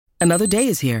Another day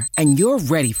is here, and you're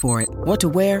ready for it. What to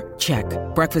wear? Check.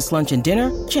 Breakfast, lunch, and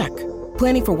dinner? Check.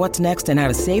 Planning for what's next and how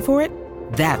to save for it?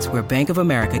 That's where Bank of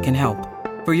America can help.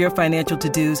 For your financial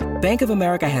to-dos, Bank of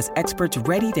America has experts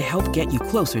ready to help get you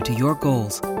closer to your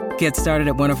goals. Get started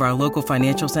at one of our local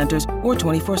financial centers or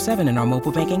 24/7 in our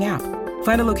mobile banking app.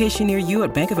 Find a location near you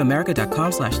at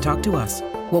bankofamerica.com/talktous.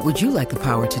 What would you like the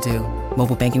power to do?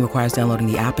 Mobile banking requires downloading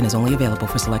the app and is only available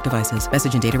for select devices.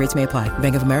 Message and data rates may apply.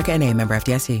 Bank of America N.A., member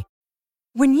FDIC.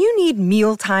 When you need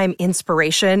mealtime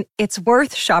inspiration, it's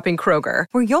worth shopping Kroger,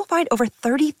 where you'll find over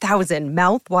 30,000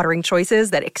 mouth-watering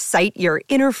choices that excite your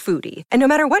inner foodie. And no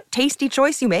matter what tasty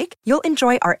choice you make, you'll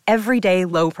enjoy our everyday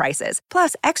low prices,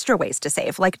 plus extra ways to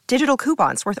save, like digital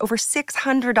coupons worth over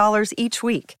 $600 each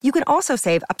week. You can also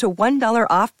save up to $1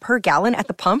 off per gallon at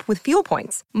the pump with fuel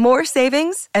points. More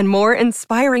savings and more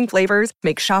inspiring flavors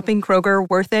make shopping Kroger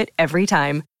worth it every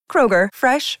time. Kroger,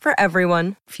 fresh for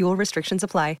everyone. Fuel restrictions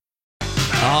apply.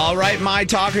 All right, my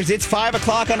talkers, it's 5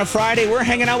 o'clock on a Friday. We're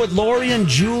hanging out with Lori and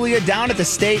Julia down at the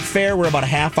State Fair. We're about a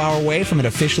half hour away from it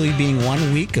officially being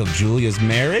 1 week of Julia's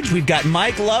marriage. We've got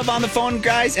Mike Love on the phone,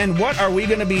 guys. And what are we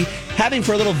going to be having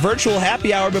for a little virtual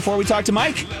happy hour before we talk to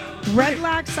Mike?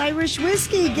 Redlocks Irish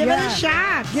Whiskey. Give it a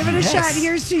shot. Give it a shot.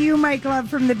 Here's to you, Mike Love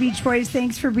from the Beach Boys.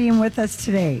 Thanks for being with us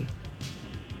today.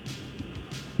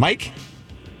 Mike?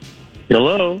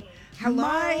 Hello.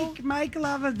 Mike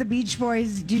Love of the Beach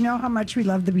Boys. Do you know how much we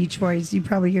love the Beach Boys? You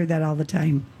probably hear that all the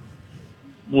time.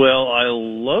 Well, I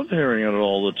love hearing it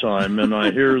all the time, and I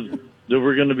hear that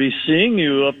we're going to be seeing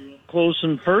you up close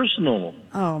and personal.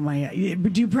 Oh, my.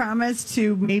 Do you promise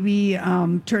to maybe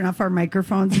turn off our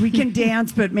microphones? We can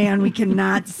dance, but, man, we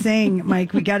cannot sing,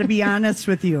 Mike. We got to be honest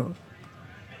with you.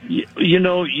 You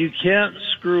know, you can't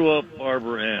screw up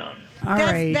Barbara Ann. All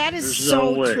right. That is There's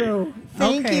so no way. true.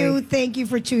 Thank you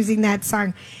for choosing that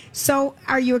song. So,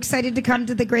 are you excited to come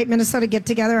to the Great Minnesota Get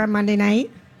Together on Monday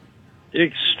night?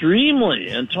 Extremely.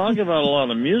 And talk about a lot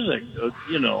of music.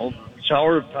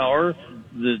 Tower of Power,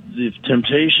 the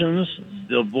Temptations,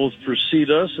 they'll both precede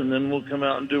us, and then we'll come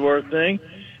out and do our thing.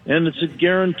 And it's a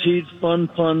guaranteed fun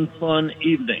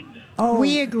evening. Oh,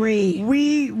 we agree.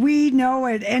 We know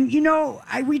it. And,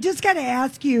 we just got to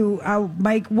ask you,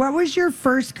 Mike, what was your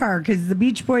first car? Because the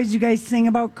Beach Boys, you guys sing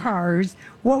about cars.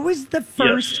 What was the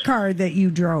first car that you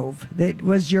drove that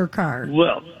was your car?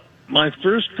 Well, my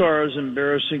first car is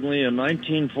embarrassingly a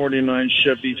 1949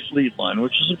 Chevy Fleetline,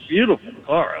 which is a beautiful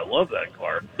car. I love that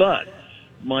car. But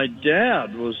my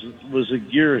dad was a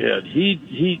gearhead.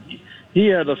 He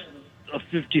had a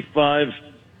 55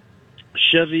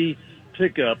 Chevy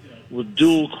pickup with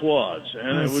dual quads,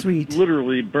 and it would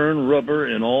literally burn rubber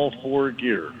in all four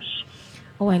gears.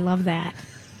 Oh, I love that.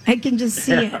 I can just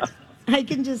see it. I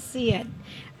can just see it.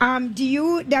 Do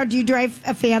you drive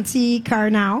a fancy car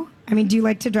now? I mean, do you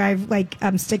like to drive like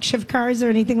stick shift cars or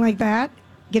anything like that?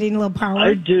 Getting a little power?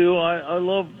 I do. I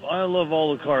love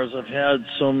all the cars. I've had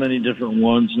so many different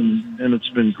ones, and it's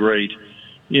been great.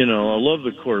 I love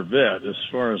the Corvette. As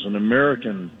far as an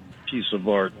American piece of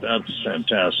art, that's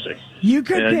fantastic. You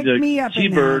could pick me up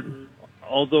T-Bird, in that.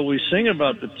 Although we sing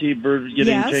about the T-Bird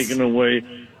getting taken away,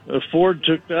 Ford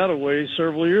took that away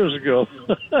several years ago.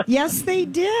 Yes, they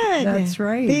did. That's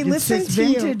right. They listened to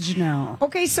you. Vintage now.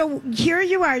 Okay, so here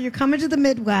you are. You're coming to the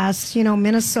Midwest,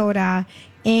 Minnesota,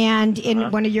 and in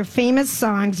one of your famous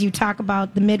songs, you talk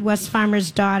about the Midwest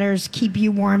farmers' daughters keep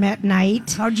you warm at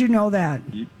night. How'd you know that?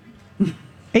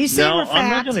 Are you saying No, we're fat? I'm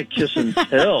not going to kiss and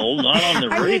tell, not on the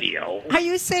radio. Are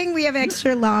you saying we have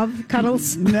extra love,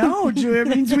 cuddles? No, Julia, it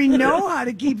means we know how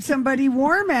to keep somebody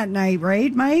warm at night,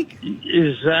 right, Mike?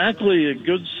 Exactly,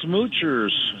 good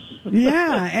smoochers.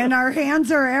 Yeah, and our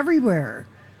hands are everywhere.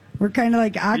 We're kind of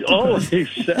like octopus. Oh,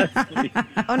 exactly.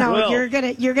 Oh no, Well, you're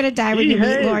gonna die when you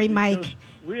meet Lori, Mike.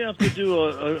 We have to do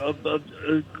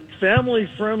a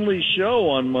family-friendly show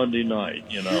on Monday night,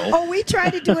 Oh, we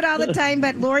try to do it all the time,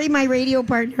 but Lori, my radio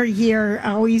partner here,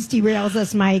 always derails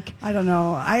us, Mike. I don't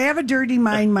know. I have a dirty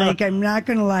mind, Mike. I'm not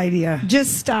going to lie to you.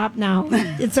 Just stop now.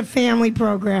 It's a family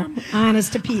program,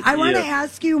 honest to Pete. I want to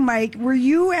ask you, Mike, were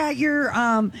you at your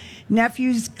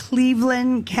nephew's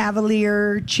Cleveland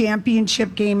Cavalier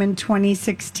championship game in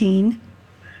 2016?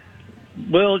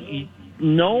 Well,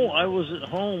 no, I was at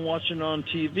home watching on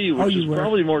TV, which is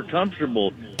probably more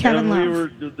comfortable. Kevin and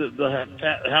Love. the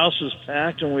house was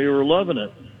packed, and we were loving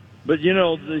it. But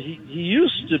he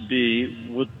used to be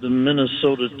with the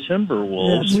Minnesota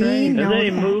Timberwolves, That's right. and then he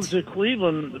that. moved to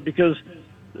Cleveland because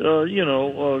because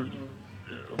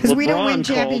we don't LeBron win called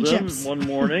championships. him one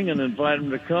morning and invited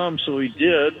him to come, so he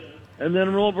did. And then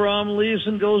LeBron leaves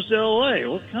and goes to L.A.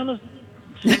 What kind of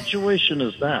situation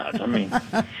is that? I mean,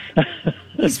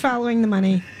 He's following the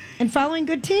money. and following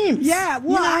good teams. Yeah,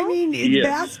 well, I mean, Yes.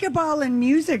 basketball and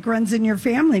music runs in your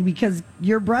family because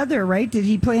your brother, right? Did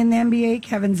he play in the NBA,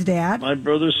 Kevin's dad? My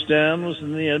brother Stan was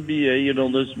in the NBA. You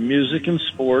know, there's music and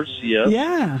sports, yes.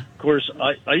 Yeah. Of course,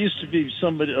 I used to be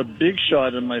a big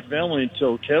shot in my family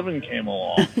until Kevin came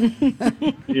along.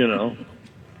 You know.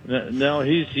 Now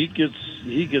he's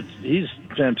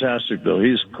fantastic though.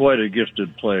 He's quite a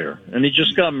gifted player. And he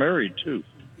just got married too.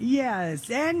 Yes,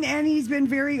 and he's been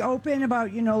very open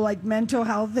about, like mental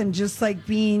health and just like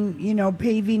being,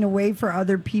 paving a way for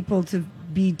other people to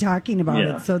be talking about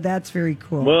Yeah. it. So that's very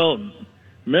cool. Well,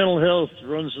 mental health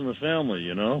runs in the family,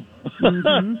 you know.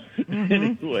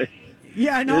 Anyway,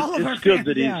 yeah, and all of our it's good fam-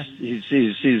 that yeah.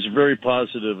 he's very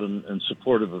positive and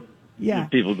supportive of Yeah.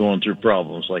 people going through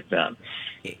problems like that.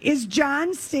 Is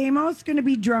John Stamos going to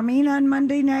be drumming on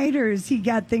Monday night, or has he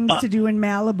got things to do in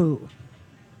Malibu?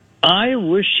 I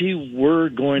wish he were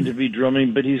going to be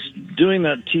drumming, but he's doing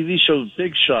that TV show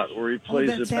Big Shot where he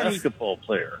plays a that's right. basketball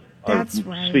player. That's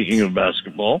right. Speaking of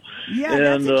basketball. Yeah,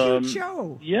 that's a cute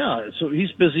show. Yeah, so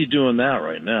he's busy doing that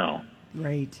right now.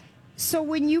 Right. So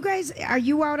when you guys, are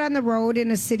you out on the road in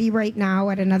a city right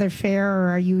now at another fair, or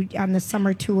are you on the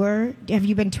summer tour? Have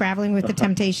you been traveling with the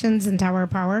Temptations and Tower of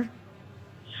Power?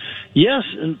 Yes,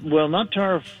 and well, not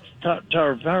Tower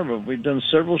of Power, but we've done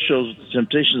several shows with the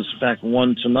Temptations. In fact,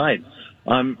 one tonight.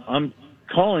 I'm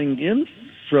calling in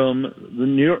from the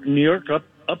New York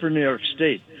Upper New York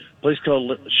State, a place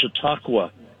called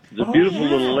Chautauqua. It's a beautiful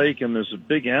little lake, and there's a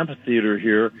big amphitheater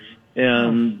here,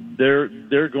 and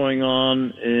they're going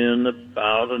on in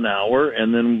about an hour,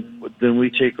 and then we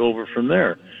take over from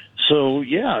there. So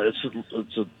yeah,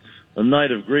 it's a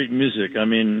night of great music. I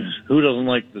mean, who doesn't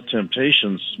like the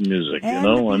Temptations music? And you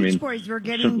know, the I Beach mean, Boys were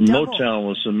getting double. Motown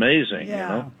was amazing. Yeah.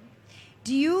 You know.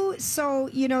 Do you, so,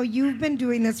 you've been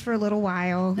doing this for a little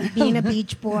while, being a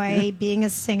Beach Boy, being a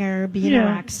singer, being a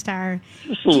rock star.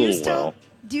 Just a little while.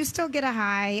 Do you still get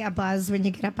a buzz when you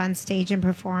get up on stage and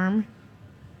perform?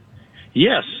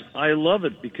 Yes, I love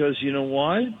it because you know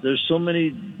why? There's so many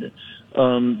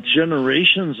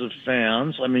generations of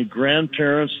fans. I mean,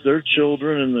 grandparents, their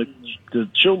children, and the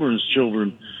children's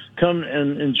children come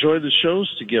and enjoy the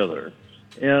shows together.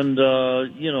 And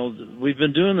we've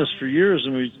been doing this for years,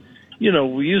 and we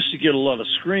used to get a lot of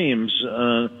screams.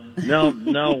 Now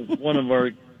one of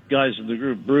our guys in the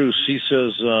group, Bruce, he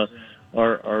says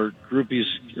our groupies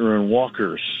are in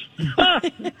walkers.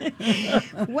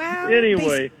 Well,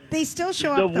 Anyway, they still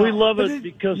show so up, though. we love But it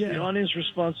because yeah. the audience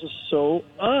response is so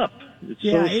up.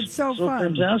 It's so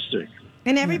fun. fantastic.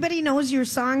 And everybody knows your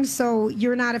songs, so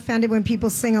you're not offended when people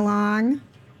sing along?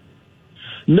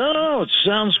 No, it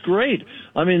sounds great.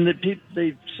 I mean,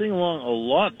 they sing along a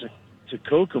lot to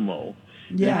Kokomo.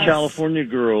 Yes. And California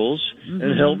Girls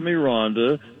and Help Me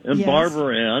Rhonda and Yes.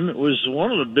 Barbara Ann was one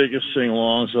of the biggest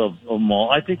sing-alongs of them all.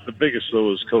 I think the biggest,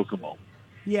 though, is Kokomo.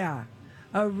 Yeah.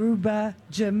 Aruba,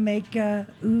 Jamaica,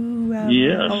 ooh.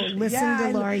 Yes. Oh, listen to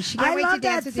Lori. She can't wait to love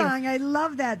dance that with you. song. I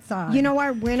love that song. You know,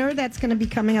 our winner that's going to be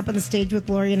coming up on the stage with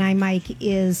Lori and I, Mike,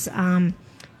 is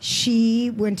she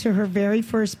went to her very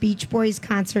first Beach Boys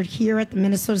concert here at the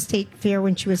Minnesota State Fair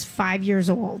when she was 5 years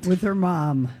old. with her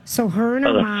mom. So her and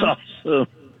her Oh, mom, that's awesome.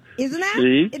 isn't that?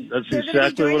 See, They're that's gonna be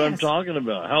exactly what joining I'm us. talking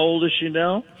about. How old is she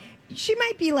now? She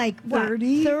might be like, what,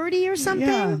 30? 30 or something?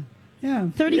 Yeah. Yeah.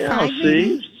 35 Yeah,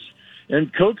 maybe? see?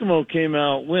 And Kokomo came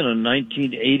out when? In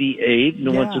 1988, and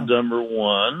it went to Yeah. number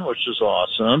one, which is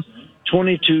awesome.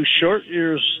 22 short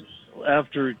years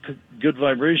after Good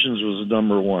Vibrations was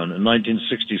number one in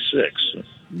 1966.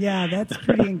 Yeah, that's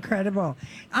pretty incredible.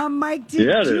 Mike, do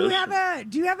Yeah, it you is.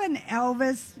 have an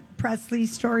Elvis Presley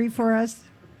story for us?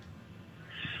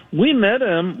 We met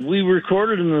him. We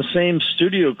recorded in the same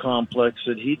studio complex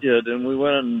that he did, and we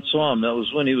went and saw him. That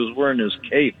was when he was wearing his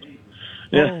cape.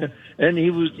 Yeah. And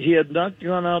he had not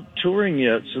gone out touring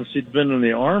yet since he'd been in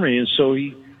the Army, and so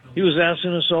he was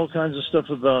asking us all kinds of stuff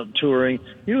about touring.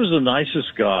 He was the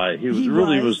nicest guy. He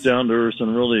really was down to earth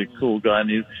and really a cool guy,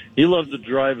 and he loved to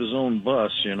drive his own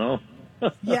bus, you know.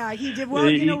 Yeah, he did. Well,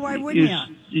 why wouldn't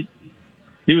you?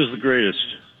 He was the greatest.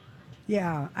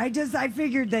 Yeah, I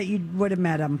figured that you would have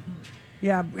met him.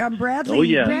 Yeah, Bradley. Oh,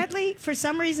 yeah. Bradley, for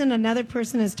some reason, another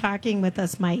person is talking with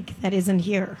us, Mike, that isn't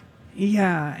here.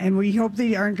 Yeah, and we hope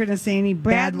they aren't going to say any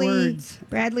bad words.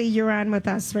 Bradley, you're on with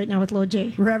us right now with Lo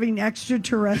J. We're having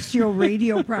extraterrestrial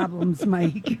radio problems,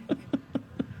 Mike.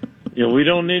 Yeah, we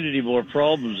don't need any more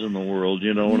problems in the world,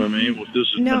 you know what I mean, with this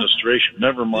administration.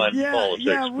 Never mind politics.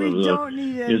 Yeah, we but, don't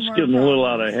need any it's more getting a little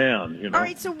problems. out of hand, you know. All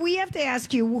right, so we have to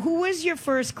ask you, who was your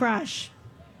first crush?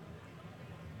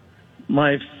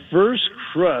 My first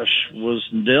crush was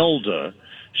Nelda.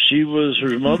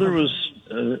 Her mother was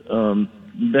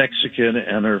Mexican,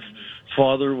 and her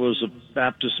father was a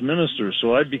Baptist minister,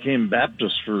 so I became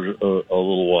Baptist for a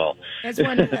little while. As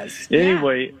one does.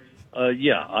 Anyway,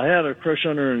 I had a crush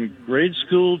on her in grade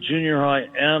school, junior high,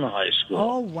 and high school.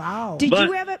 Oh, wow. Did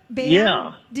you have a band?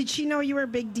 Yeah. Did she know you were a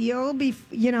big deal?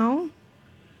 You know?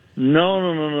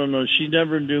 No. She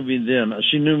never knew me then.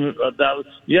 She knew me,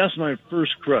 yes, my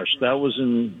first crush. That was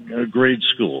in grade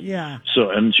school. Yeah. So,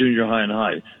 and junior high and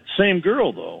high. Same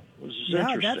girl, though. Which is Yeah,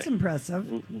 interesting. that's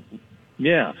impressive.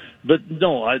 Yeah, but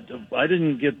no, I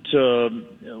didn't get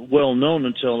well known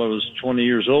until I was 20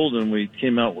 years old, and we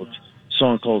came out with a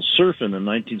song called Surfin' in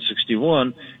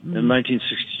 1961. In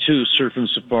 1962, Surfin'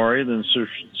 Safari, then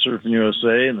Surfin'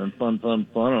 USA, and then Fun,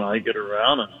 and I Get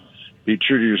Around, and Be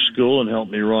True to Your School, and Help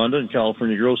Me Rhonda, and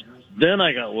California Girls. Then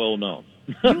I got well known.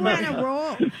 You were on a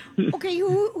roll. Okay,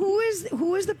 who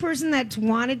is the person that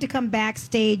wanted to come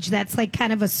backstage? That's like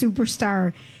kind of a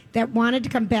superstar that wanted to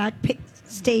come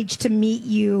backstage to meet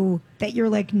you. That you're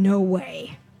like, no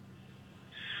way.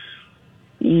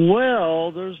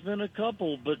 Well, there's been a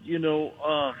couple, but John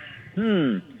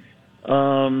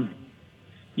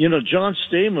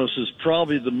Stamos is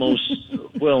probably the most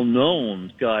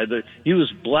well-known guy. He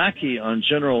was Blackie on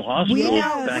General Hospital. We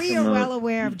are well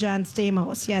aware of John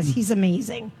Stamos. Yes, he's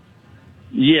amazing.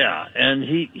 Yeah, and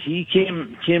he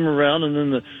came around, and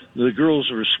then the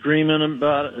girls were screaming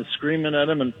at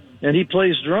him, and he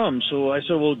plays drums. So I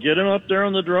said, well, get him up there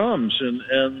on the drums,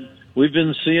 and we've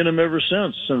been seeing him ever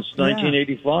since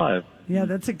 1985. Yeah,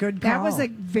 that's a good call. That was a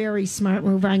very smart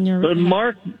move on your. But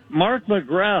Mark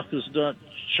McGrath is not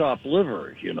chopped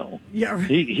liver, Yeah, right.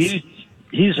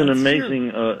 He's an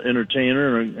amazing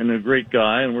entertainer and a great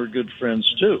guy, and we're good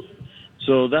friends too.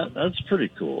 So that's pretty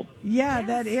cool. Yeah,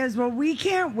 that is. Well, we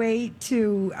can't wait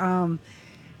to,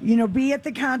 be at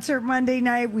the concert Monday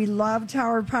night. We love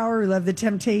Tower Power. We love the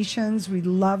Temptations. We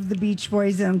love the Beach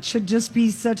Boys. And it should just be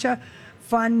such a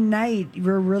fun night.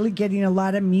 We're really getting a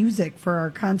lot of music for our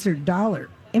concert dollar.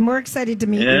 And we're excited to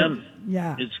meet you.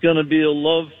 Yeah. It's going to be a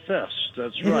love fest.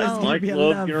 That's right. Mike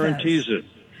Love guarantees it.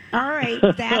 All right.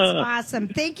 That's awesome.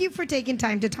 Thank you for taking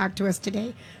time to talk to us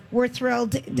today. We're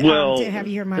thrilled to have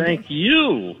you here Monday. Thank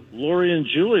you, Lori and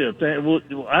Julia.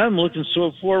 I'm looking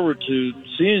so forward to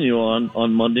seeing you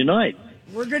on Monday night.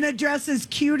 We're going to dress as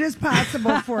cute as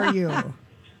possible for you.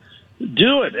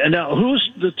 Do it. And now,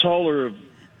 who's the taller of?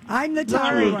 I'm the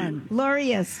taller one.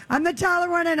 Lori is. I'm the taller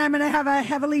one, and I'm going to have a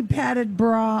heavily padded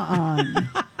bra on.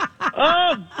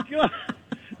 Oh, God.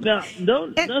 Now,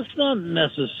 that's not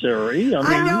necessary.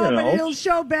 I know, but it'll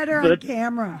show better on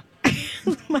camera.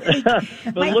 But look,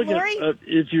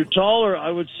 if you're taller,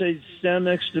 I would say stand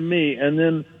next to me, and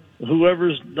then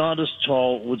whoever's not as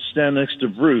tall would stand next to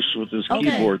Bruce with his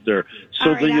keyboard there,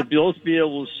 so that you'll both be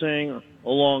able to sing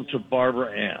along to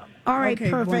Barbara Ann. All right, okay,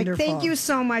 perfect. Wonderful. Thank you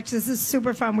so much. This is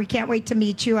super fun. We can't wait to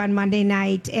meet you on Monday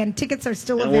night, and tickets are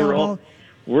still available.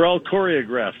 We're all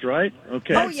choreographed, right?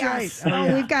 Okay. Oh, yes.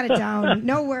 Right. We've got it down.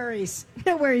 No worries.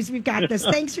 No worries. We've got this.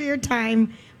 Thanks for your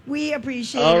time. We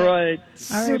appreciate it. All right.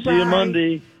 See you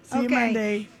Monday. See you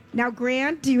Monday. Now,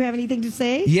 Grant, do you have anything to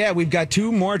say? Yeah, we've got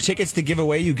 2 more tickets to give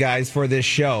away, you guys, for this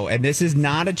show. And this is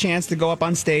not a chance to go up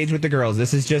on stage with the girls.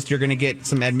 This is just, you're going to get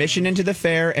some admission into the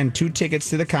fair and 2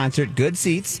 tickets to the concert, good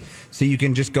seats, so you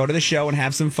can just go to the show and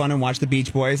have some fun and watch the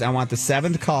Beach Boys. I want the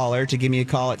 7th caller to give me a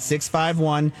call at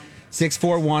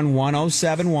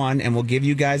 651-641-1071, and we'll give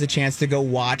you guys a chance to go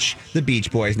watch the Beach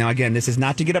Boys. Now, again, this is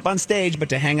not to get up on stage, but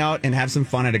to hang out and have some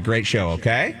fun at a great show,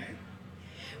 okay?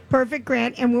 Perfect,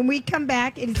 Grant. And when we come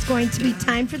back, it's going to be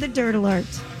time for the Dirt Alert.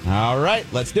 All right,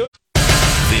 let's do it.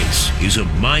 This is a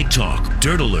My Talk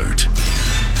Dirt Alert.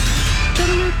 Dirt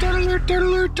Alert, Dirt Alert, Dirt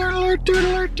Alert, Dirt Alert, Dirt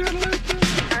Alert, Dirt Alert.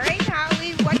 All right,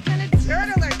 Holly, what kind of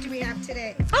Dirt Alert do we have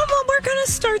today? Well, we're going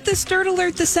to start this Dirt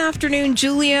Alert this afternoon,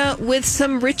 Julia, with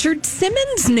some Richard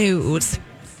Simmons news.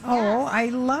 Oh, I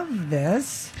love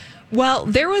this. Well,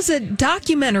 there was a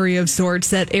documentary of sorts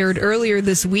that aired earlier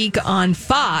this week on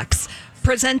Fox,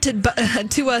 presented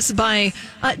to us by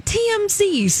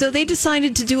TMZ. So they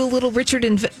decided to do a little Richard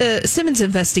Simmons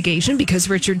investigation because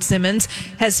Richard Simmons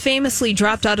has famously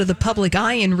dropped out of the public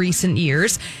eye in recent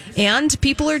years, and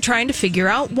people are trying to figure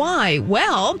out why.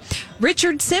 Well,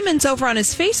 Richard Simmons over on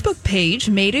his Facebook page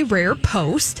made a rare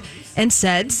post and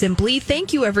said simply,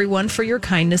 "Thank you everyone for your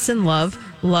kindness and love.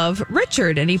 Love,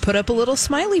 Richard." And he put up a little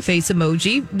smiley face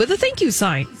emoji with a thank you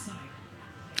sign.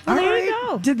 Well, there you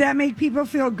go. Did that make people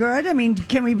feel good? I mean,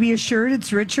 can we be assured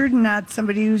it's Richard and not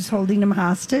somebody who's holding him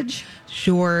hostage?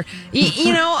 Sure.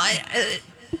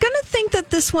 to think that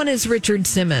this one is Richard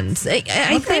Simmons. I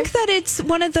think that it's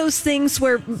one of those things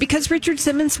where, because Richard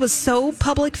Simmons was so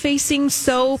public facing,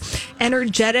 so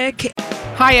energetic.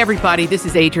 Hi, everybody. This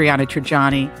is Adriana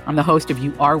Trajani. I'm the host of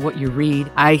You Are What You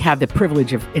Read. I have the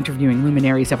privilege of interviewing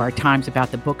luminaries of our times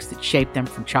about the books that shaped them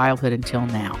from childhood until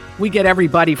now. We get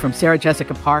everybody from Sarah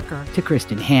Jessica Parker to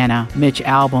Kristen Hanna, Mitch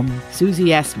Albom, Susie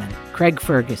Essman, Craig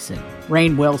Ferguson,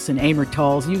 Rainn Wilson, Amor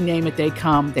Tolls, you name it, they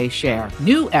come, they share.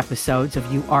 New episodes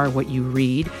of You Are What You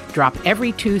Read drop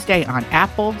every Tuesday on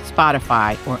Apple,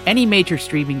 Spotify, or any major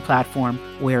streaming platform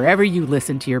wherever you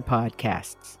listen to your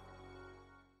podcasts.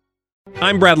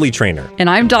 I'm Bradley Trainer. And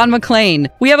I'm Don McClain.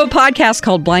 We have a podcast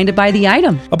called Blinded by the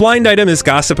Item. A blind item is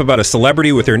gossip about a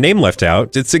celebrity with their name left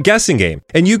out. It's a guessing game,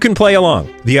 and you can play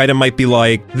along. The item might be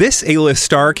like, this A-list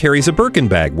star carries a Birkin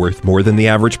bag worth more than the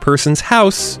average person's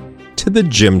house to the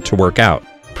gym to work out.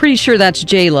 Pretty sure that's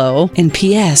J-Lo. And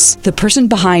P.S. the person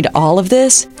behind all of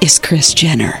this is Kris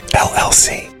Jenner,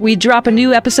 LLC. We drop a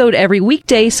new episode every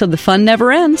weekday so the fun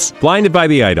never ends. Blinded by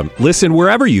the Item. Listen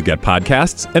wherever you get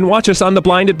podcasts and watch us on the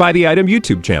Blinded by the Item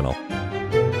YouTube channel.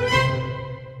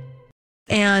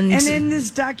 And in this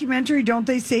documentary, don't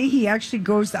they say he actually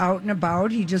goes out and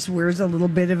about? He just wears a little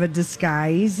bit of a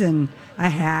disguise and a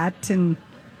hat and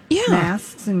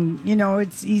masks. And,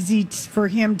 it's easy for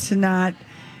him to not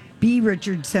be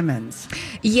Richard Simmons.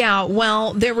 Yeah,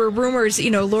 well, there were rumors,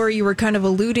 Lori, you were kind of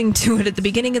alluding to it at the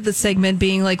beginning of the segment,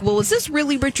 being like, well, is this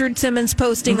really Richard Simmons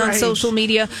posting on social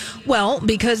media? Well,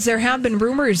 because there have been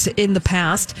rumors in the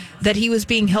past that he was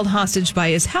being held hostage by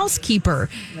his housekeeper.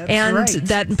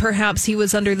 That perhaps he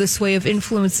was under the sway of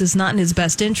influences not in his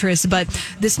best interest. But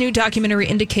this new documentary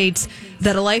indicates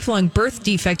that a lifelong birth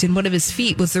defect in one of his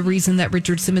feet was the reason that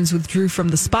Richard Simmons withdrew from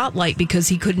the spotlight, because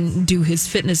he couldn't do his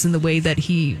fitness in the way that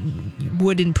he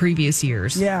would in previous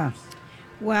years. Yeah.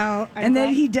 Well, and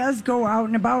then he does go out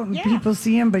and about and people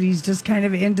see him, but he's just kind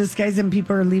of in disguise and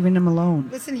people are leaving him alone.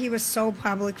 Listen, he was so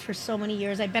public for so many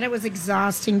years. I bet it was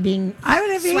exhausting being. I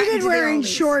would have hated wearing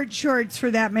short shorts for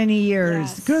that many years.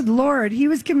 Yes. Good Lord. He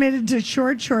was committed to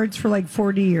short shorts for like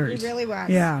 40 years. He really was.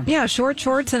 Yeah. Yeah, short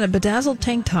shorts and a bedazzled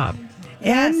tank top.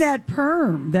 And that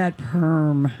perm.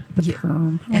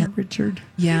 Oh, Richard.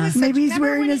 Yeah. Maybe he's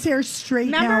wearing his hair straight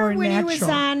now or Remember when natural. he was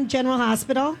on General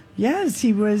Hospital? Yes,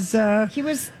 he was. He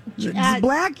was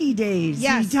Blackie days.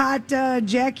 Yes. He taught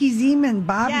Jackie Zeman,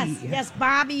 Bobby. Yes,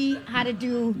 Bobby, how to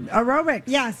do aerobics.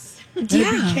 Yes. And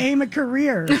it became a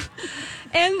career.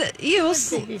 And,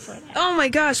 oh my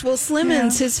gosh, well,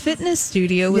 Slimmons, his fitness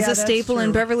studio was a staple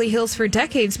in Beverly Hills for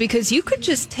decades, because you could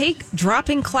just take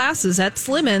drop-in classes at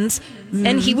Slimmons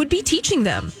and he would be teaching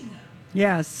them.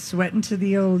 Yes, sweating to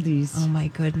the oldies. Oh my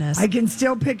goodness. I can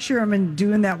still picture him and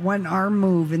doing that one arm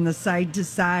move in the side to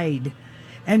side.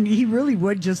 And he really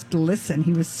would just listen.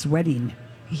 He was sweating.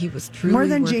 He was truly more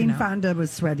than Jane Fonda was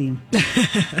sweating.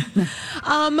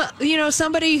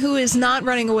 Somebody who is not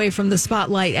running away from the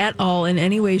spotlight at all in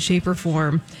any way, shape, or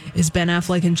form is Ben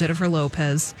Affleck and Jennifer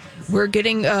Lopez. We're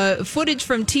getting footage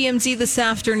from TMZ this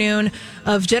afternoon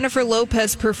of Jennifer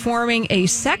Lopez performing a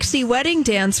sexy wedding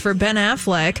dance for Ben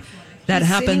Affleck. That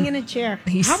happened. Sitting in a chair.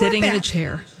 He's sitting in a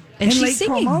chair, and she's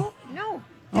singing. No,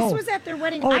 this was at their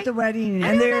wedding. At the wedding.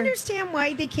 I don't understand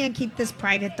why they can't keep this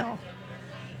private, though.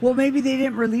 Well, maybe they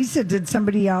didn't release it. Did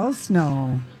somebody else?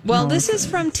 No. Well, this is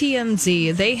from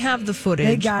TMZ. They have the footage.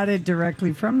 They got it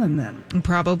directly from them then.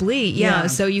 Probably, yeah.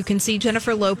 So you can see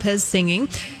Jennifer Lopez singing.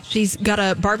 She's got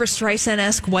a Barbra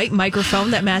Streisand-esque white microphone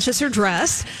that matches her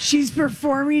dress. She's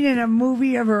performing in a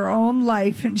movie of her own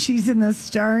life, and she's in the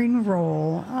starring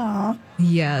role. Aw.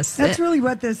 Yes. That's really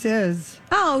what this is.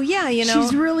 Oh, yeah,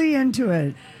 She's really into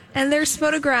it. And there's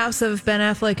photographs of Ben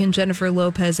Affleck and Jennifer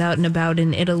Lopez out and about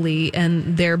in Italy,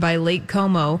 and they're by Lake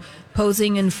Como,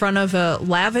 posing in front of a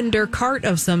lavender cart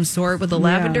of some sort with a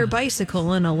lavender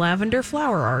bicycle and a lavender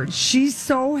flower arch. She's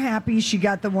so happy she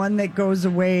got the one that goes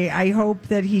away. I hope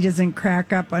that he doesn't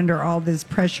crack up under all this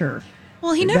pressure.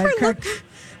 Well, he never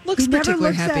looks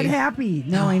particularly happy. That happy.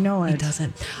 No, I know it. He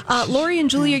doesn't. Lori and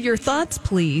Julia, your thoughts,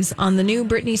 please, on the new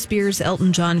Britney Spears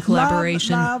Elton John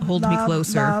collaboration. Hold Me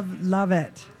Closer. Love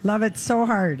it. Love it so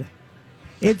hard.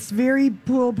 It's very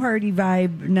pool party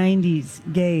vibe,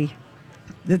 90s, gay.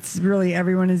 That's really,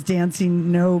 everyone is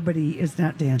dancing. Nobody is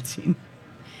not dancing.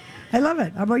 I love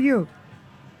it. How about you?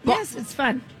 Yes, it's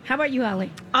fun. How about you,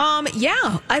 Allie?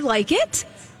 Yeah, I like it.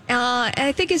 And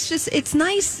I think it's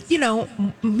nice,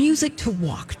 music to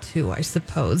walk to, I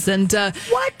suppose. And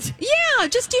what? Yeah,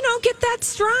 just, get that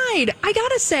stride. I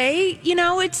gotta say,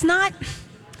 it's not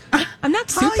I'm not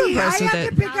super Holly, impressed I with have it.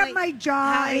 to pick up my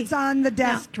jaw. Holly. It's on the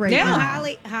desk right Yeah. now.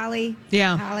 Holly.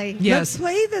 Yeah. Holly. Yes. Let's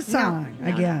play the song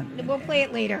again. We'll play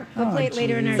it later. We'll Oh, play it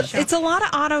later in our show. It's a lot of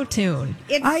auto tune.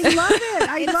 I love it.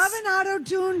 I love an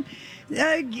auto-tune,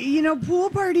 pool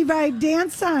party vibe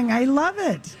dance song. I love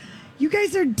it. You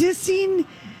guys are dissing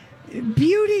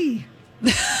beauty.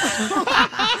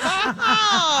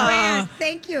 Grant,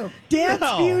 thank you. Dance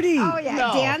beauty. Oh, yeah.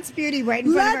 Dance beauty right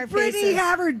in front of our Let Brittany faces.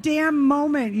 have her damn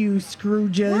moment, you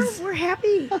Scrooges. We're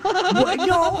happy.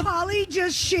 No, Holly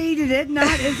just shaded it,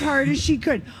 not as hard as she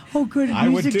could. Oh, good I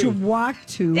would music too. to walk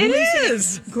to. It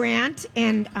is. Grant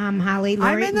and Holly.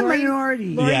 I'm in the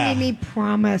minority. Lori Yeah. made me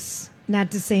promise not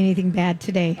to say anything bad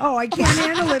today. Oh, I can't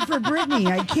handle it for Brittany.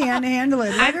 I can't handle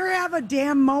it. Let her have a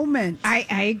damn moment. I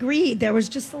agree. There was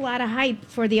just a lot of hype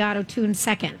for the auto-tune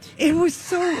second. It was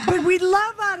so, but we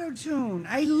love auto-tune.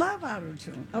 I love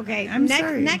auto-tune. Okay, I'm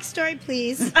sorry. Next story,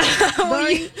 please.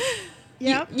 Lori,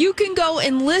 you can go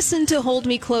and listen to Hold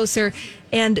Me Closer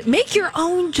and make your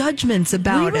own judgments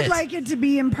about We would it. like it to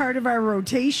be in part of our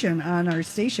rotation on our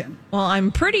station. Well,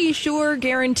 I'm pretty sure,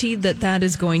 guaranteed that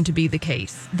is going to be the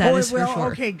case. That is it will? for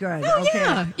sure. Okay, good. Oh, okay.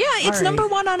 yeah. Yeah, it's All right. number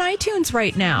 1 on iTunes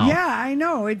right now. Yeah, I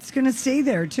know. It's going to stay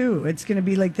there, too. It's going to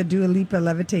be like the Dua Lipa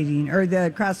levitating or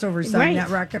the crossover song, Right. that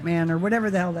Rocket Man or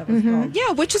whatever the hell that was called.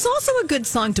 Yeah, which is also a good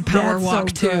song to power That's walk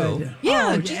so to. good. Yeah,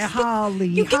 Oh, just yeah, Holly,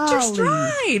 you get your Holly.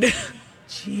 stride.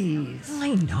 Jeez.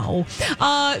 I know.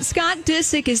 Scott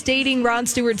Disick is dating Rod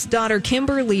Stewart's daughter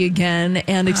Kimberly again,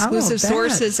 and exclusive bet.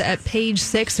 sources at Page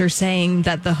 6 are saying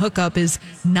that the hookup is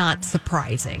not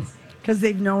surprising. Because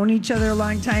they've known each other a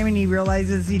long time and he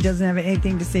realizes he doesn't have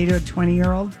anything to say to a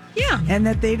 20-year-old. Yeah. And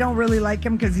that they don't really like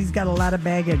him because he's got a lot of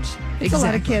baggage. It's a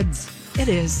lot of Exactly. kids. It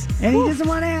is. And he doesn't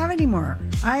want to have any more.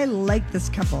 I like this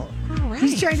couple. All right.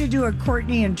 He's trying to do a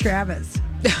Courtney and Travis.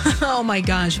 Oh my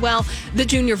gosh. Well, the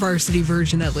junior varsity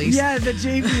version at least. Yeah, the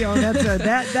JVO.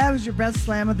 That was your best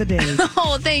slam of the day.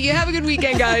 Oh, thank you. Have a good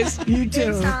weekend, guys. You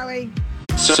too. Thanks, Holly.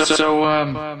 So,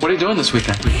 what are you doing this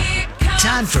weekend?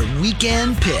 Time for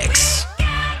Weekend Picks.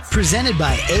 Presented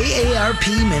by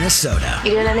AARP Minnesota.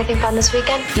 You doing anything fun this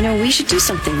weekend? You know, we should do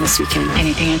something this weekend.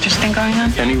 Anything interesting going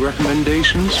on? Any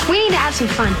recommendations? We need to have some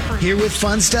fun. Here with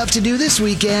fun stuff to do this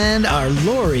weekend are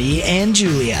Lori and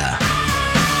Julia.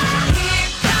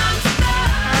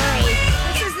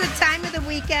 This is the time of the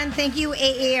weekend. Thank you,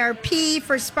 AARP,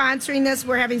 for sponsoring this.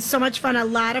 We're having so much fun. A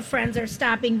lot of friends are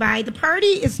stopping by. The party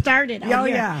is started out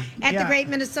here at the Great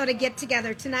Minnesota Get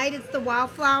Together. Tonight it's the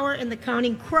Wallflower and the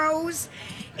Counting Crows.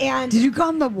 And did you call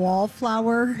them the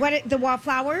Wallflower? The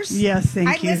Wallflowers? Yes,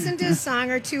 thank you. I listened to a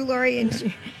song or two, Lori,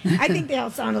 and I think they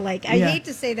all sound alike. I hate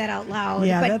to say that out loud,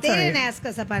 Yeah, but that's they all right. didn't ask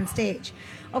us up on stage.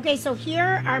 Okay, so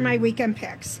here are my weekend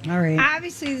picks. All right.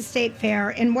 Obviously, the State Fair,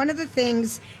 and one of the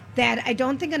things that I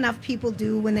don't think enough people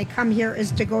do when they come here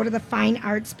is to go to the Fine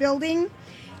Arts Building.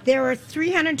 There are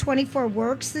 324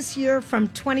 works this year from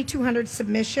 2,200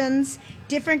 submissions,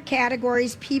 different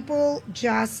categories. People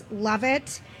just love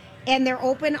it. And they're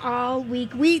open all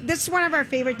week. This is one of our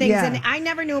favorite things, Yeah. and I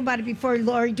never knew about it before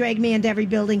Lori dragged me into every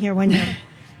building here one year.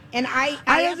 And I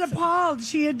was appalled.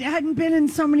 She hadn't been in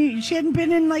so many. She hadn't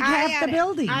been in like half the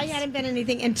buildings. I hadn't been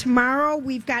anything. And tomorrow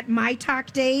we've got My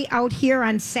Talk Day out here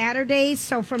on Saturday.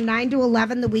 So from 9 to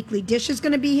 11, the Weekly Dish is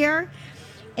going to be here.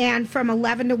 And from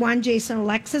 11 to 1, Jason and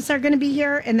Alexis are going to be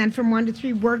here. And then from 1 to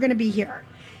 3, we're going to be here.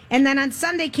 And then on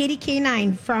Sunday, Katie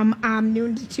K9 from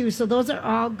noon to 2. So those are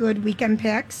all good weekend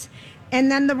picks.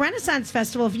 And then the Renaissance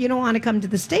Festival, if you don't want to come to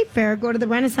the State Fair, go to the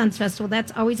Renaissance Festival.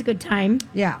 That's always a good time.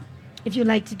 Yeah. If you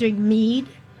like to drink mead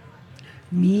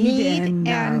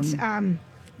and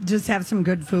just have some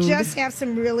good food. Just have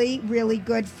some really, really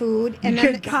good food. And you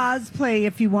could cosplay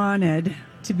if you wanted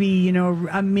to be,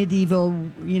 a medieval,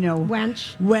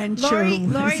 wench Lori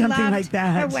Lori something loved like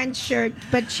that. her wench shirt,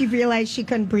 but she realized she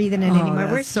couldn't breathe in it anymore.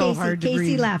 That's Where's so Casey? hard to Casey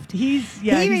breathe. left. He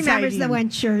remembers hiding. the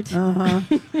wench shirt.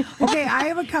 Okay, I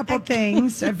have a couple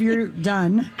things. If you're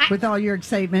done with all your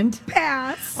excitement,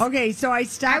 pass. Okay, so I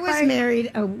stopped. I was married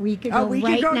a week ago. A week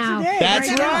right ago now. today. That's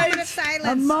right. right. A moment of silence.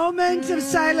 A moment of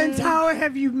silence. How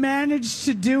have you managed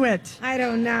to do it? I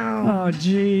don't know. Oh,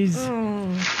 jeez.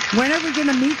 When are we going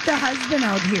to meet the husband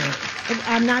out here?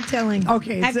 I'm not telling.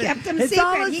 Okay, I've kept him it's secret.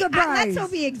 all a surprise. Let's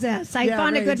hope he exists. I Yeah,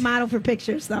 found a right. good model for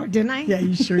pictures, though, didn't I? Yeah,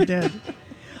 you sure did.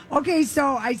 Okay,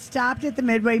 so I stopped at the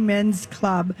Midway Men's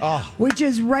Club, which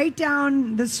is right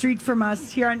down the street from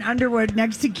us here on Underwood,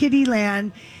 next to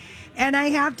Kittyland. And I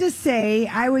have to say,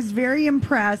 I was very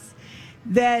impressed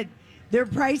that their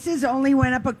prices only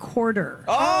went up a quarter.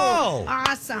 Oh,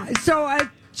 awesome. So a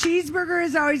cheeseburger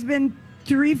has always been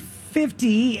 $3.50.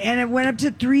 $4.50, and it went up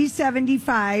to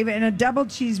 $3.75, and a double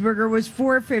cheeseburger was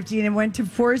 $4.50, and it went to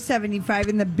 $4.75,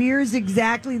 and the beer is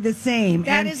exactly the same.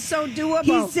 That And is so doable.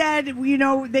 He said,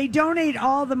 they donate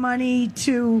all the money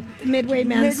to Midway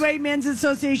Men's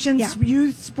Association,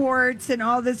 youth sports, and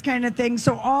all this kind of thing.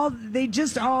 So they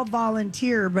just all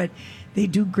volunteer, but they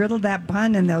do griddle that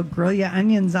bun, and they'll grill you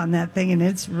onions on that thing, and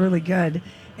it's really good,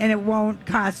 and it won't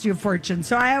cost you a fortune.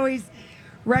 So I always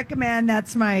recommend,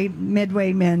 that's my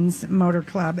Midway Men's Motor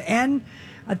Club, and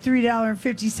a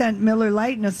 $3.50 Miller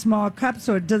Lite in a small cup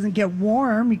so it doesn't get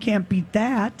warm. You can't beat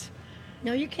that.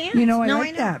 No, you can't. I know.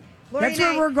 like that. Lori That's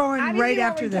and where we're going obviously right what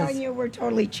after we're this. telling you we're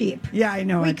totally cheap. Yeah, I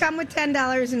know We it. come with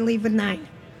 $10 and leave with $9.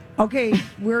 Okay,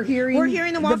 we're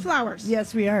hearing the Wallflowers.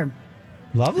 Yes, we are.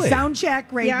 Lovely. Sound check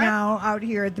right now out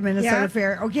here at the Minnesota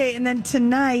Fair. Okay, and then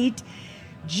tonight,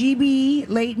 GB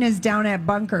Layton is down at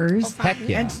Bunkers. Heck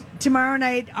yeah. And tomorrow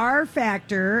night, R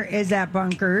Factor is at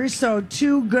Bunkers. So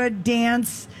 2 good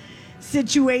dance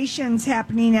situations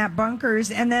happening at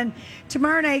Bunkers. And then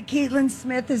tomorrow night, Caitlin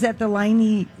Smith is at the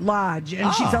Liney Lodge.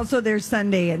 And she's also there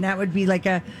Sunday. And that would be like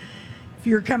if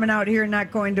you're coming out here and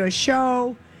not going to a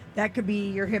show, that could be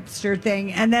your hipster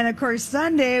thing. And then, of course,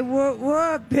 Sunday,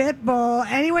 Pitbull.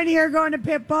 Anyone here going to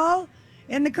Pitbull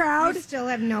in the crowd? We still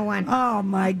have no one. Oh,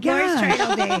 my God. Lori's tried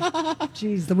all day.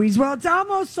 Jeez Louise. Well, it's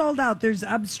almost sold out. There's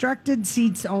obstructed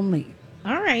seats only.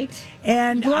 All right.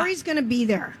 And Lori's going to be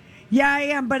there. Yeah, I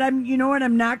am. But you know what?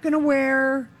 I'm not going to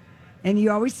wear, and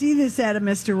you always see this at a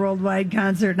Mr. Worldwide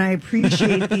concert, and I apprate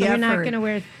the You're effort. not going to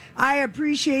wear. I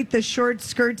appreciate the short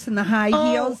skirts and the high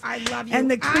heels. I love you.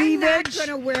 And the cleavage. I'm not going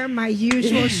to wear my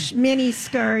usual mini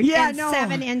skirt and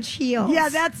 7-inch heels. Yeah,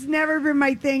 that's never been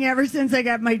my thing ever since I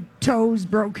got my toes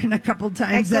broken a couple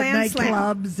times at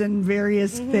nightclubs and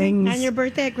various things. On your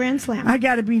birthday at Grand Slam. I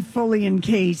got to be fully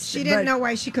encased. She didn't know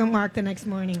why she couldn't walk the next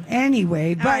morning.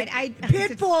 Anyway, but right,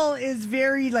 Pitbull is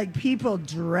very, people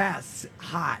dress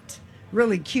hot.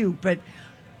 Really cute, but,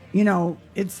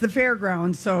 it's the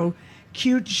fairgrounds, so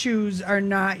cute shoes are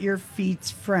not your feet's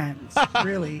friends,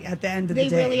 really, at the end of the day.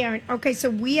 They really aren't. Okay, so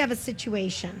we have a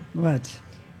situation. What?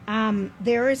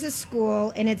 There is a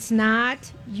school, and it's not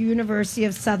University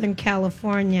of Southern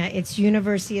California. It's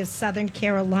University of Southern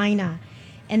Carolina.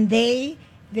 And they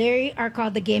are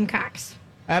called the Gamecocks.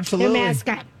 Absolutely. Their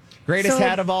mascot. Greatest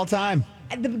hat of all time.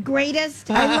 The greatest.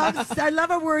 I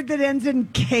love a word that ends in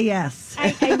KS.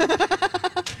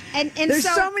 And there's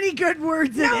so many good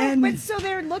words that end. But so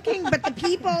they're looking. But the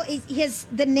people,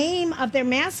 the name of their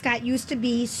mascot used to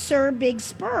be Sir Big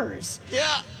Spurs.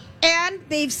 Yeah. And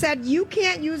they've said, you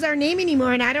can't use our name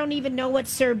anymore, and I don't even know what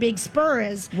Sir Big Spur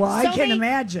is. Well, I can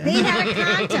imagine. They had a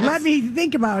contest. Let me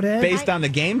think about it. Based on the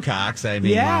Gamecocks, I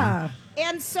mean. Yeah.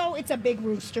 And so it's a big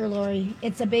rooster, Lori.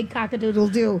 It's a big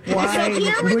cockadoodle-doo. Why So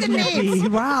here were the wouldn't it names. be?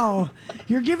 Wow.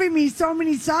 You're giving me so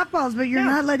many softballs, but you're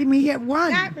not letting me hit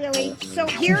one. Not really. So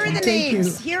here are the Thank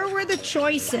names. you. Here were the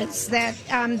choices that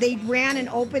they ran an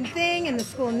open thing in the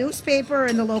school newspaper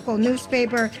and the local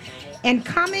newspaper. And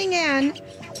coming in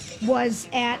was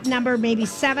at number maybe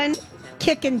 7,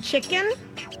 Kickin' Chicken.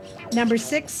 Number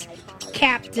 6,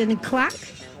 Captain Cluck.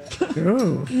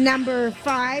 Ooh. Number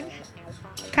 5,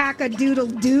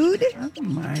 Cockadoodle Dude. Oh,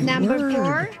 my Number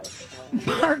word.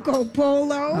 4, Marco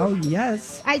Polo. Oh,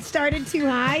 yes. I started too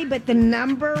high, but the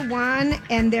number 1,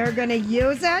 and they're going to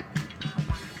use it,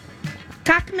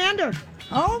 Cockmander.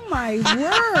 Oh, my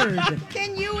word.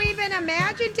 Can you even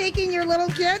imagine taking your little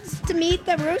kids to meet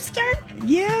the rooster?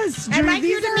 Yes. I'd Julie, like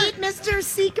you these to are- meet Mr.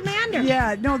 C. Commander.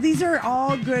 Yeah, no, these are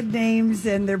all good names,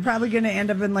 and they're probably going to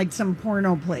end up in some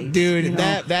porno place. Dude,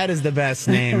 that is the best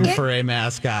name for a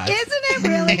mascot. Isn't it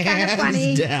really kind of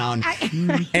funny? Hands down.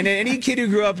 And any kid who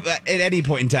grew up at any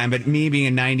point in time, but me being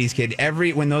a 90s kid,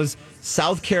 when those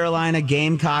South Carolina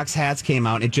Gamecocks hats came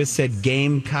out, it just said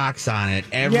Gamecocks on it.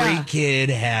 Every kid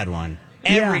had one.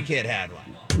 Every kid had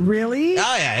one. Really?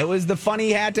 Oh, yeah. It was the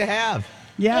funny hat to have.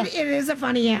 Yeah. It is a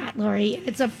funny hat, Lori.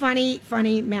 It's a funny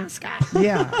mascot.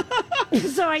 Yeah.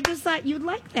 So I just thought you'd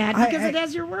like that because it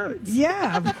has your words.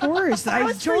 Yeah, of course. That I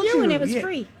was for told you, and it was Yeah.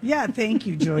 free. Yeah, thank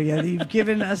you, Julia. You've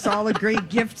given us all a great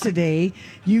gift today.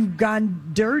 You've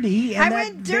gone dirty, and I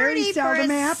that went very dirty for a seldom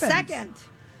happens. second.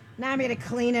 Now I'm going to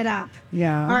clean it up.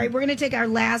 Yeah. All right, we're going to take our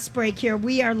last break here.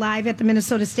 We are live at the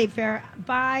Minnesota State Fair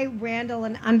by Randall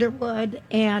and Underwood.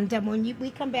 And when we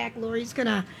come back, Lori's going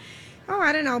to,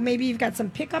 I don't know, maybe you've got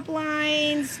some pickup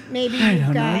lines. Maybe I you've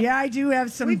don't got. know. Yeah, I do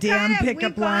have some damn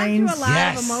pickup we've gone lines. through a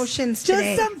lot of emotions Just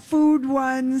today. some food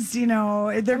ones, they're a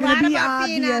going to lot be about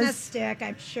obvious. being on a stick,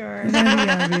 I'm sure. They're gonna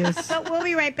be obvious. But we'll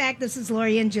be right back. This is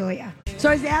Lori and Julia. So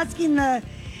I was asking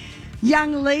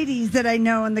young ladies that I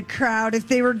know in the crowd, if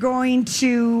they were going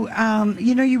to,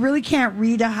 you really can't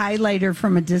read a highlighter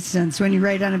from a distance when you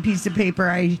write on a piece of paper.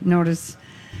 I notice.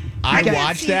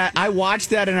 I watched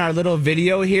that in our little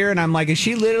video here, and I'm like, is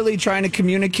she literally trying to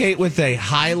communicate with a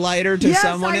highlighter to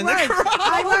someone in the crowd?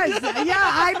 I was. Yeah,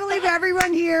 I believe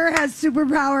everyone here has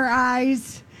superpower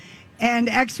eyes and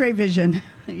X-ray vision.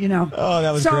 Oh,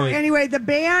 that was great. So anyway, the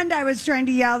band I was trying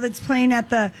to yell that's playing at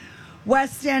the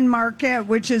West End Market,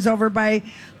 which is over by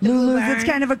Lulu's. It's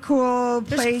kind of a cool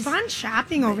place. There's fun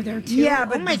shopping over there, too. Yeah,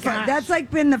 but oh my gosh. That's like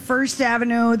been the First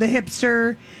Avenue, the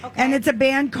hipster. Okay. And it's a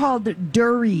band called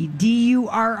Durry,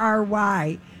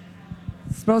 Durry.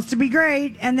 It's supposed to be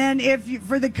great. And then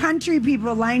for the country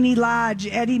people, Liney Lodge,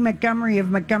 Eddie Montgomery of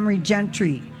Montgomery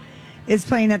Gentry is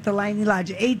playing at the Liney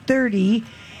Lodge, 8:30.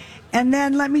 And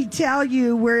then let me tell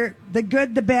you, where the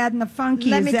good, the bad, and the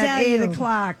funky is at 8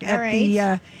 o'clock at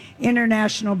the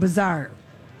International Bazaar.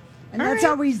 And that's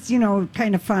always,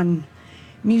 kind of fun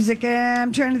music.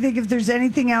 I'm trying to think if there's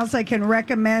anything else I can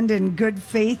recommend in good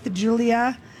faith,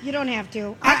 Julia. You don't have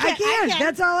to. I can't.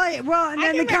 That's all and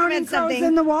then the Counting Crows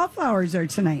and the Wallflowers are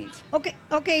tonight.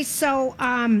 Okay, so...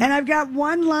 and I've got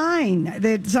one line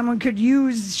that someone could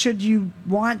use should you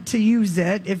want to use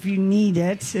it, if you need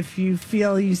it, if you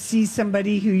feel you see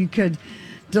somebody who you could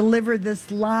deliver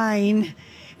this line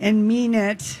and mean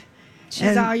it.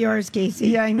 She's all yours, Casey.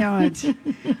 Yeah, I know it.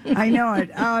 I know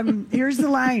it. Here's the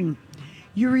line.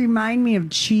 You remind me of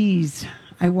cheese.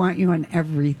 I want you on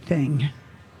everything.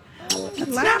 That's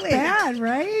not bad,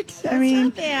 right? That's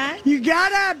not bad. You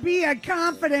gotta be a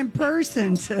confident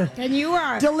person to and you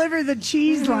are. Deliver the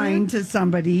cheese line to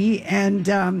somebody. And,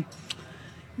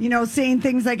 saying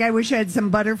things like, I wish I had some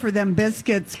butter for them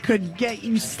biscuits could get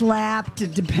you slapped.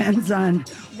 It depends on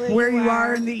where you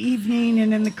are in the evening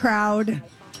and in the crowd.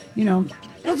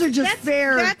 Those are just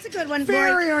fair. That's a good one.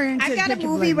 Very-oriented. I've got a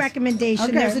movie recommendation.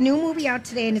 Okay. There's a new movie out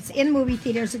today, and it's in movie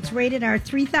theaters. It's rated R,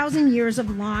 3,000 Years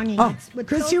of Longing. Oh,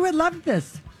 Chris, you would love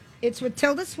this. It's with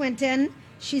Tilda Swinton.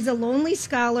 She's a lonely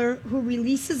scholar who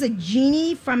releases a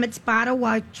genie from its bottle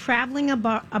while traveling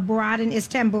abroad in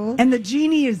Istanbul. And the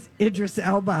genie is Idris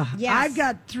Elba. Yes. I've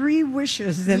got 3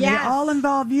 wishes, and they all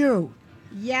involve you.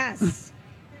 Yes.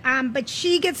 But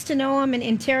she gets to know him and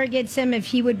interrogates him if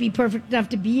he would be perfect enough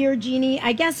to be her genie.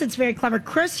 I guess it's very clever.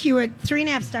 Chris Hewitt,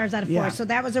 3.5 stars out of 4. Yeah. So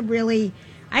that was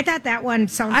I thought that one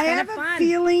sounds kind of fun. I have a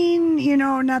feeling,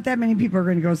 not that many people are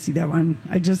going to go see that one.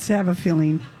 I just have a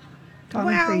feeling. Call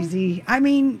me crazy. I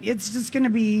mean, it's just going to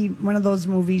be one of those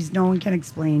movies no one can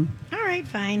explain. All right,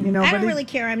 fine. I don't really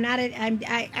care.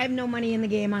 I have no money in the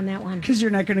game on that one. Because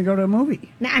you're not going to go to a movie.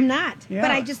 No, I'm not. Yeah.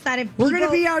 But I just thought we're going to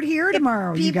be out here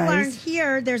tomorrow, you guys. People aren't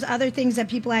here. There's other things that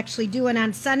people actually do. And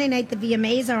on Sunday night, the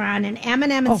VMAs are on, and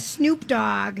Eminem and Snoop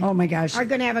Dogg my gosh, are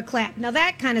going to have a clap. Now,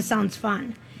 that kind of sounds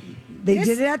fun. They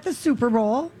did it at the Super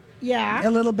Bowl. Yeah.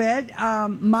 A little bit.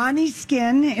 Monty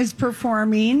Skin is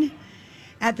performing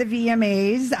at the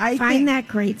VMAs. I find that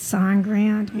great song,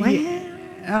 Grant. What?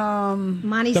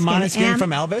 Monty Skin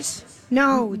from Elvis?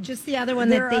 No, just the other one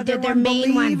that they did. Their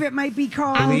main one. Believe it might be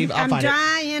called. I'm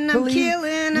dying. I'm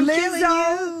killing. I'm killing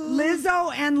you.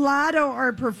 Lizzo and Lotto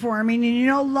are performing,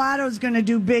 and Lotto's going to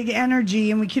do Big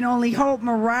Energy, and we can only hope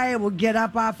Mariah will get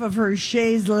up off of her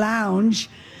chaise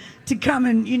lounge to come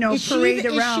and parade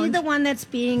around. Is she the one that's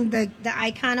being the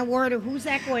Icon Award, or who's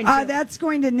that going to? That's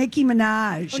going to Nicki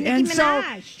Minaj. So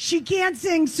she can't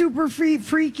sing Super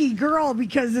Freaky Girl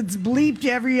because it's bleeped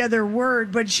every other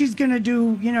word, but she's going to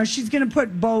do, she's going to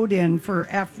put Bode in for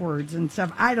F words and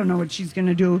stuff. I don't know what she's going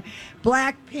to do.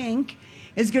 Blackpink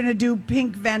is going to do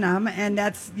Pink Venom, and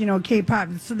that's, K-pop,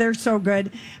 so they're so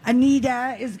good.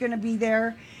 Anita is going to be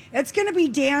there. It's going to be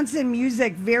dance and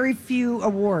music, very few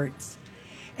awards.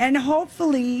 And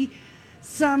hopefully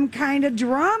some kind of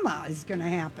drama is going to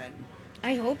happen.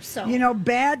 I hope so.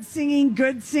 Bad singing,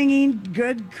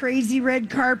 good crazy red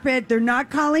carpet. They're not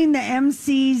calling the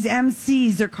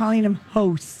MCs. They're calling them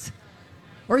hosts.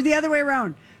 Or the other way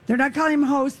around. They're not calling them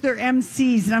hosts, they're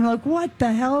MCs. And I'm like, what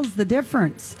the hell's the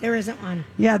difference? There isn't one.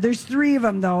 Yeah, there's 3 of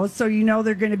them, though. So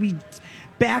they're going to be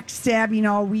backstabbing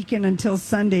all weekend until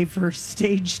Sunday for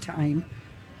stage time.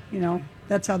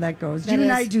 That's how that goes. You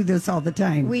and I do this all the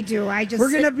time. We do. We're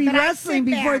going to be wrestling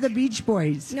before the Beach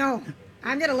Boys. No,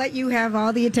 I'm going to let you have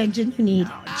all the attention you need.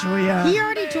 Oh, Julia. He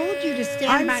already told you to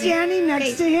stand by. I'm standing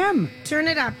next to him. Turn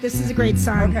it up. This is a great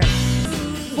song. Okay.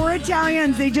 For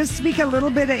Italians, they just speak a little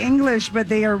bit of English, but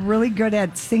they are really good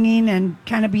at singing and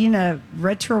kind of being a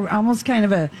retro, almost kind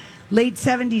of a late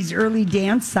 70s, early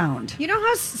dance sound. You know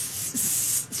how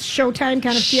Showtime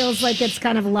kind of feels like it's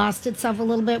kind of lost itself a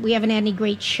little bit. We haven't had any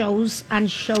great shows on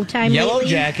Showtime Yellow lately.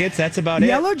 Jackets, that's about it.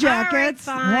 Yellow Jackets.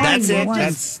 All right, fine. That's it. One.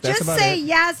 That's Just about say it.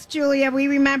 yes, Julia. We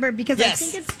remember because Yes. I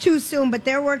think it's too soon, but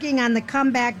they're working on the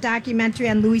comeback documentary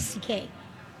on Louis C.K.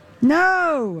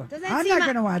 No, Does that I'm seem- not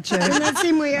going to watch it. Doesn't that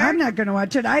seem weird? I'm not going to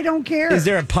watch it. I don't care. Is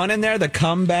there a pun in there? The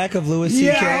comeback of Louis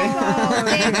C.K.? Oh,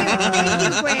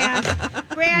 thank you, Grant.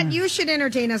 Grant, you should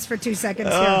entertain us for 2 seconds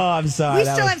here. Oh, I'm sorry. We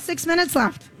That still was- have 6 minutes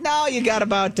left. No, you got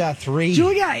about 3.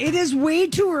 Julia, it is way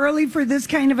too early for this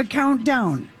kind of a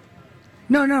countdown.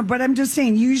 No, but I'm just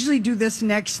saying, usually do this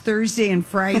next Thursday and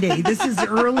Friday. This is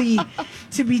early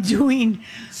to be doing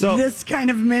this kind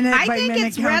of minute I by think minute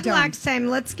it's countdown. Redlocks time.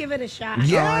 Let's give it a shot.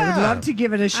 Yeah. Oh, I would love to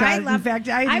give it a shot. In fact,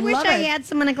 I wish love I it. had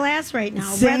some in a glass right now.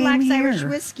 Same Redlocks here. Irish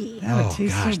whiskey. That would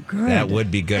taste so good. That would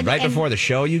be good. And- Right and- before the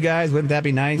show, you guys. Wouldn't that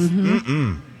be nice?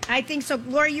 Mm-mm. I think so.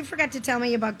 Lori, you forgot to tell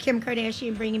me about Kim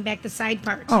Kardashian bringing back the side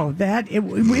part. Oh,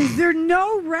 is there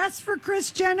no rest for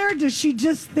Kris Jenner? Does she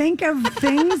just think of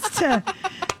things to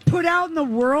put out in the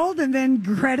world and then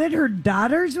credit her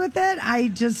daughters with it?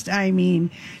 I mean,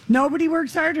 nobody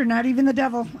works harder, not even the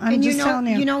devil. I'm and just telling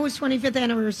you. You know whose 25th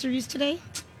anniversary is today?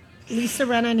 Lisa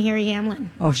Rinna and Harry Hamlin.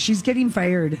 Oh, she's getting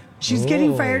fired. She's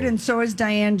getting fired, and so is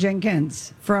Diane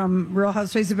Jenkins from Real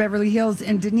Housewives of Beverly Hills,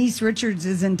 and Denise Richards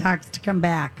is in talks to come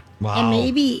back. Wow. And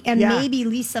maybe Yeah.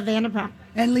 Lisa Vanderpump.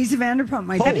 And Lisa Vanderpump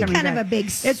might be That'd be coming kind back. of a big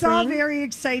It's all swing. very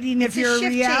exciting. It's If a you're a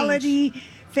shift reality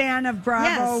fan of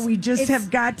Bravo, Yes, we just it's- have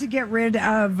got to get rid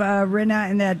of Rinna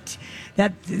and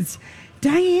that is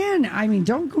Diane. I mean,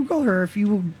 don't Google her if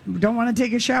you don't want to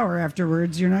take a shower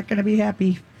afterwards. You're not going to be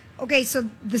happy. Okay, so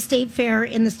the State Fair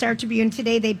in the Star Tribune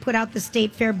today, they put out the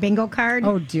State Fair bingo card.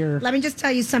 Oh, dear. Let me just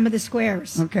tell you some of the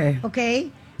squares. Okay.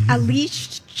 Okay? A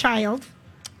leashed child.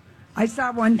 I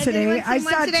saw one Has today. anyone I seen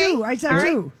one saw today? two. I saw All right,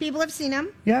 two. people have seen them.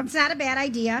 Yep. It's not a bad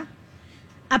idea.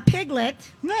 A piglet.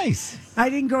 Nice. I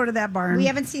didn't go to that barn. We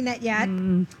haven't seen that yet.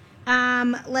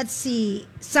 Let's see.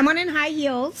 Someone in high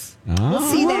heels. Oh. We'll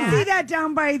see We'll that. see that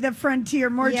down by the frontier,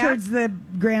 more Yeah. towards the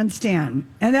grandstand.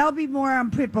 And that'll be more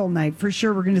on Pitbull night. For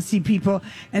sure, we're going to see people,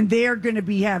 and they are going to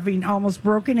be having almost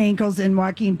broken ankles and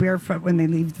walking barefoot when they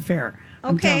leave the fair.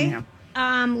 I'm telling Okay.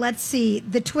 you. Let's see.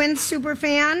 The Twins super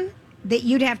fan. That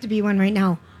you'd have to be one right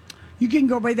now. You can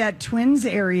go by that Twins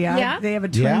area. Yeah. They have a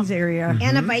Twins area.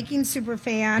 And a Viking super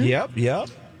fan. Yep.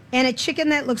 And a chicken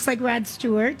that looks like Rod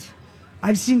Stewart.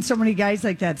 I've seen so many guys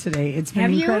like that today. It's been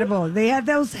Have you? incredible. They have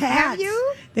those hats. Have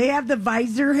you? They have the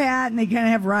visor hat, and they kind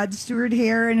of have Rod Stewart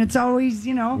hair, and it's always,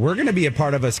 We're going to be a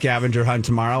part of a scavenger hunt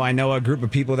tomorrow. I know a group of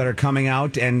people that are coming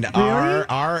out, and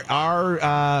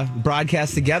our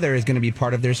broadcast together is going to be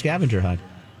part of their scavenger hunt.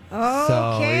 Okay.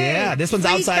 So, yeah, this one's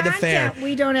Free outside the fair. content.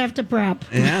 We don't have to prep.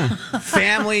 Yeah.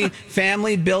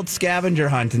 Family built scavenger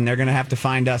hunt, and they're going to have to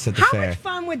find us at the How fair. much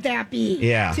fun would that be?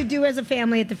 Yeah. To do as a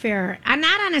family at the fair?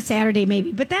 Not on a Saturday,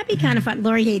 maybe, but that'd be kind of fun.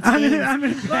 Lori hates games. I'm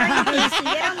Lori hates it.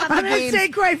 You don't love the going to games. say,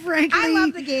 quite frankly, I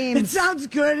love the games. It sounds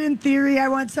good in theory. I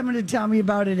want someone to tell me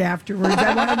about it afterwards.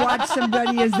 I want to watch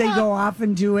somebody as they go off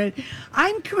and do it.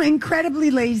 I'm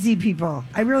incredibly lazy, people.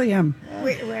 I really am.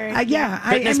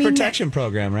 Fitness protection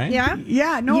program, right? Yeah?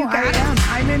 Yeah, no, You I got it. am.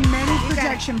 I'm in many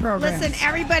protection programs. Listen,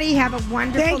 everybody have a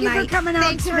wonderful Thank you night. for coming out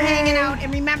Thanks for today. hanging out.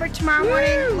 And remember, tomorrow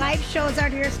morning, live shows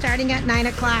out here starting at 9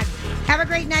 o'clock. Have a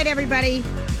great night, everybody.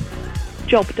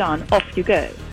 Job done. Off you go.